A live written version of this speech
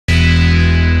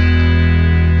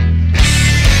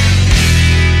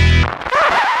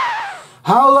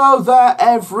Hello there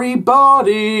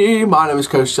everybody, my name is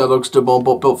Coach Shadowster,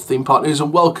 built for Theme Park News,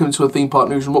 and welcome to a Theme Park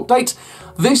Newsroom update.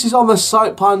 This is on the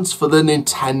site plans for the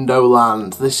Nintendo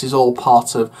Land. This is all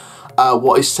part of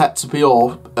what is set to be,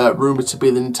 or rumoured to be,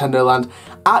 the Nintendo Land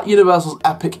at Universal's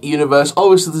Epic Universe.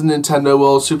 Obviously there's Nintendo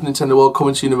World, Super Nintendo World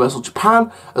coming to Universal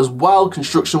Japan as well.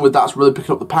 Construction with that's really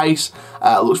picking up the pace.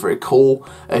 It looks very cool.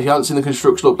 If you haven't seen the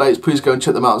construction updates, please go and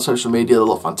check them out on social media. They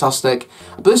look fantastic.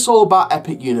 But this is all about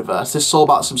Epic Universe. This is all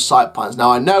about some site plans.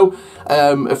 Now I know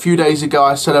a few days ago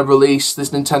I said I'd released this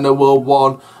Nintendo World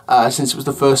 1 since it was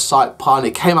the first site plan.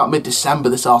 It came out mid-December,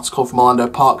 this article from Orlando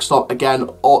Park Stop. Again,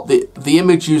 the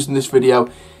image used in this video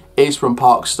is from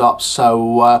Park Stop,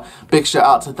 so big shout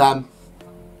out to them.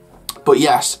 But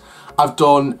yes, I've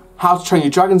done How to Train Your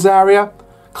Dragons area,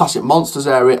 Classic Monsters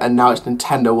area, and now it's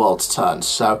Nintendo World's turn.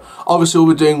 So obviously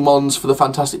we'll be doing ones for the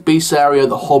Fantastic Beasts area,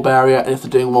 the hub area, and if they're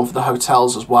doing one for the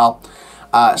hotels as well.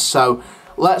 So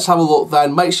let's have a look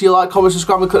then. Make sure you like, comment,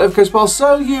 subscribe, and click the notification bell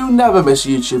so you never miss a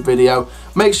YouTube video.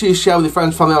 Make sure you share with your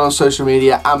friends, family on social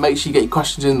media, and make sure you get your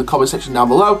questions in the comment section down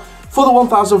below for the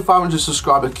 1,500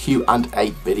 subscriber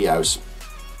Q&A videos.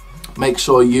 Make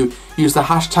sure you use the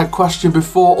hashtag question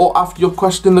before or after your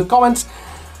question in the comments.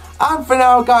 And for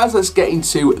now, guys, let's get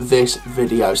into this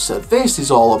video. So this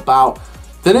is all about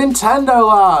the Nintendo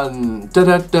Land.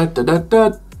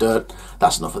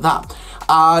 That's enough of that.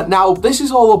 Now, this is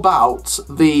all about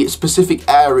the specific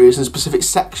areas and specific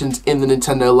sections in the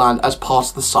Nintendo Land as part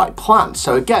of the site plan.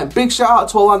 So again, big shout out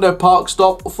to Orlando Park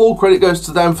Stop. Full credit goes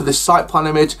to them for this site plan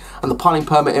image and the planning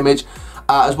permit image,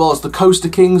 as well as the Coaster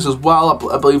Kings as well.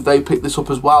 I believe they picked this up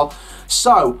as well.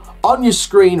 So, on your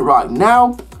screen right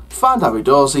now,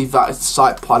 Fandabidorsy, that is the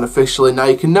site plan officially. Now,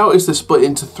 you can notice they're split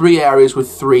into 3 areas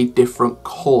with 3 different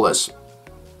colours.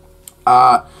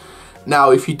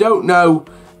 Now, if you don't know,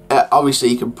 obviously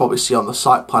you can probably see on the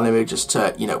site plan image as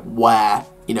to, where,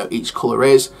 each colour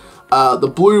is.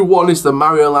 The blue one is the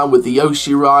Mario Land with the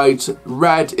Yoshi ride,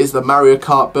 red is the Mario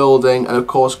Kart building, and of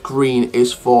course green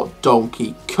is for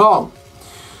Donkey Kong.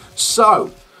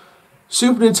 So,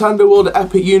 Super Nintendo World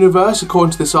Epic Universe,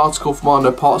 according to this article from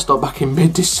Orlando Park Stop back in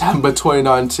mid-December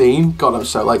 2019, God, I'm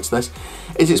so late to this,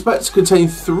 is expected to contain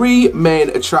 3 main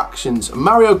attractions: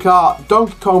 Mario Kart,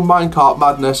 Donkey Kong Minecart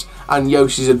Madness, and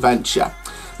Yoshi's Adventure.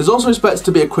 There's also expected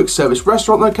to be a quick service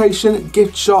restaurant location,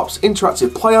 gift shops,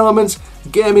 interactive play elements,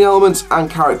 gaming elements, and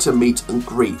character meet and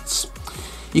greets.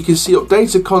 You can see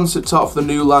updated concept art for the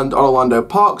new land on Orlando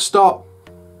Park Stop.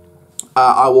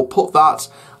 I will put that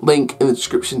link in the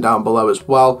description down below as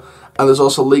well. And there's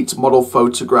also leaked model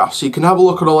photographs. So you can have a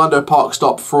look at Orlando Park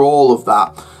Stop for all of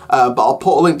that. But I'll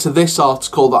put a link to this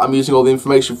article that I'm using all the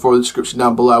information for in the description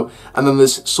down below. And then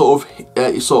there's sort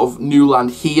of new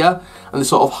land here. And they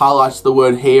sort of highlighted the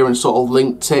word here and sort of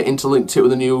interlinked it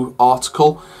with a new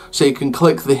article. So you can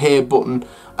click the here button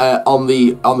on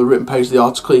the written page of the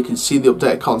article. You can see the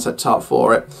updated concept art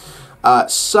for it.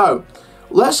 So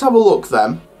let's have a look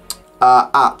then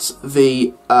at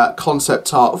the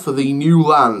concept art for the new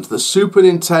land, the Super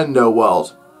Nintendo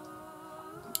World.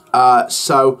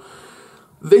 So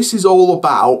this is all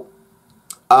about,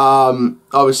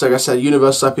 obviously, like I said,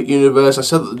 Universal Epic Universe. I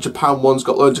said that the Japan one's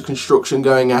got loads of construction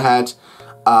going ahead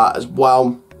as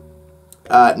well.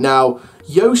 Now,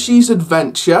 Yoshi's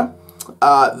Adventure.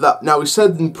 Now, we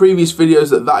said in previous videos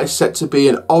that is set to be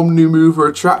an Omnimover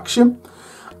attraction.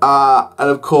 And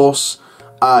of course,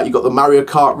 you've got the Mario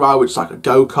Kart ride, which is like a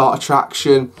go-kart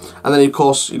attraction. And then, of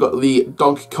course, you've got the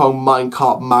Donkey Kong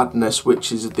Minecart Madness,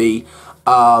 which is the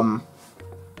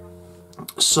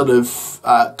sort of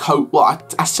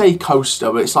I say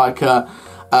coaster, but it's like a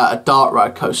dart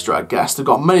ride coaster, I guess. They've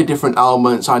got many different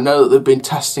elements. I know that they've been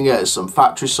testing it at some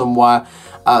factory somewhere,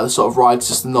 the sort of ride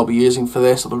system they'll be using for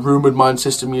this, or the rumoured mine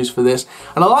system used for this.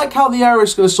 And I like how the area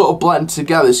is going to sort of blend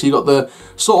together. So you've got the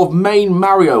sort of main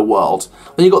Mario world,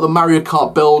 then you've got the Mario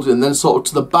Kart building, and then sort of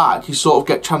to the back you sort of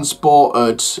get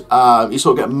transported, you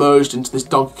sort of get merged into this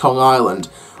Donkey Kong Island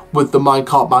with the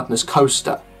Minecart Madness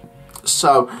coaster.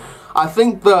 So I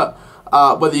think that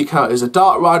whether you count it as a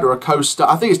dart ride or a coaster,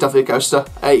 I think it's definitely a coaster.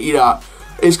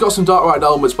 It's got some dart ride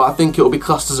elements, but I think it will be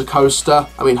classed as a coaster.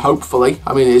 I mean, hopefully.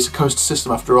 I mean, it's a coaster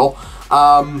system after all.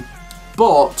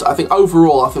 But I think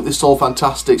overall, I think this is all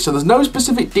fantastic. So there's no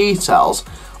specific details,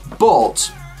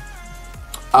 but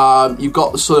you've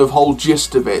got the sort of whole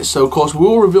gist of it. So of course, we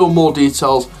will reveal more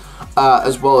details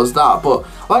as well as that. But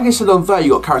like I said on there,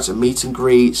 you've got character meet and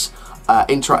greets,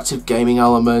 interactive gaming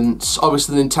elements.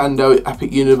 Obviously, the Nintendo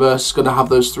Epic Universe is going to have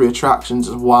those 3 attractions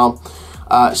as well.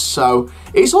 So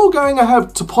it's all going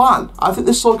ahead to plan. I think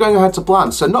this is all going ahead to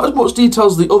plan. So not as much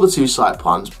details as the other 2 site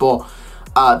plans, but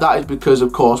That is because,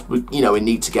 of course, we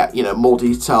need to get more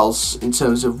details in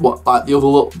terms of what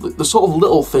the sort of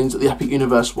little things that the Epic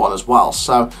Universe want as well.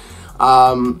 So,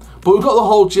 but we've got the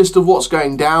whole gist of what's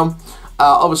going down.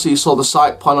 Obviously, you saw the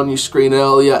site plan on your screen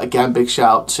earlier. Again, big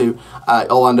shout out to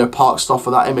Orlando Park Stuff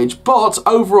for that image. But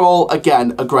overall,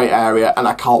 again, a great area, and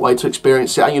I can't wait to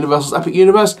experience it at Universal's Epic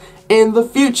Universe in the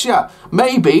future.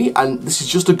 Maybe, and this is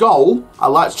just a goal, I'd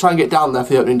like to try and get down there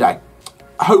for the opening day.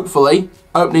 Hopefully,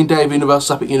 opening day of Universal's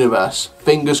Epic Universe.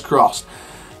 Fingers crossed.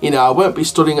 I won't be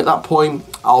studying at that point.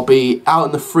 I'll be out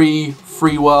in the free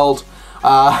world.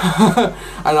 And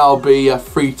I'll be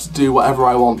free to do whatever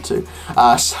I want to.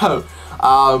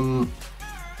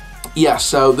 Yeah,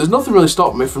 so there's nothing really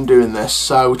stopping me from doing this.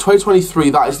 So 2023,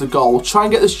 that is the goal. Try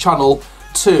and get this channel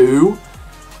to,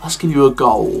 let's give you a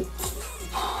goal,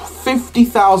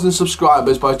 50,000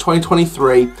 subscribers by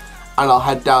 2023, and I'll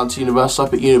head down to Universal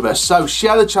Epic Universe. So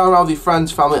share the channel around with your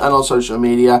friends, family, and on social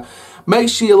media. Make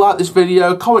sure you like this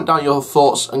video, comment down your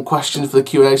thoughts and questions for the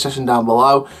Q&A session down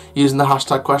below using the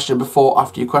hashtag question before,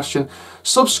 after your question.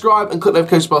 Subscribe and click the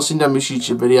notification bell so you never miss a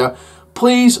YouTube video.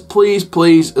 Please, please,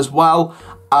 please as well.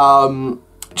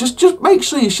 Just make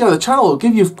sure you share the channel.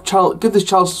 Give this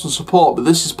channel some support. But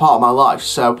this is part of my life,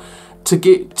 so to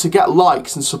get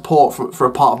likes and support for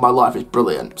a part of my life is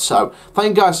brilliant. So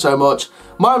thank you guys so much.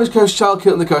 My name is Coach Charles,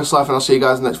 Killing the Coast Life, and I'll see you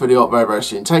guys in the next video up very, very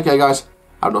soon. Take care, guys.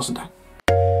 Have an awesome day.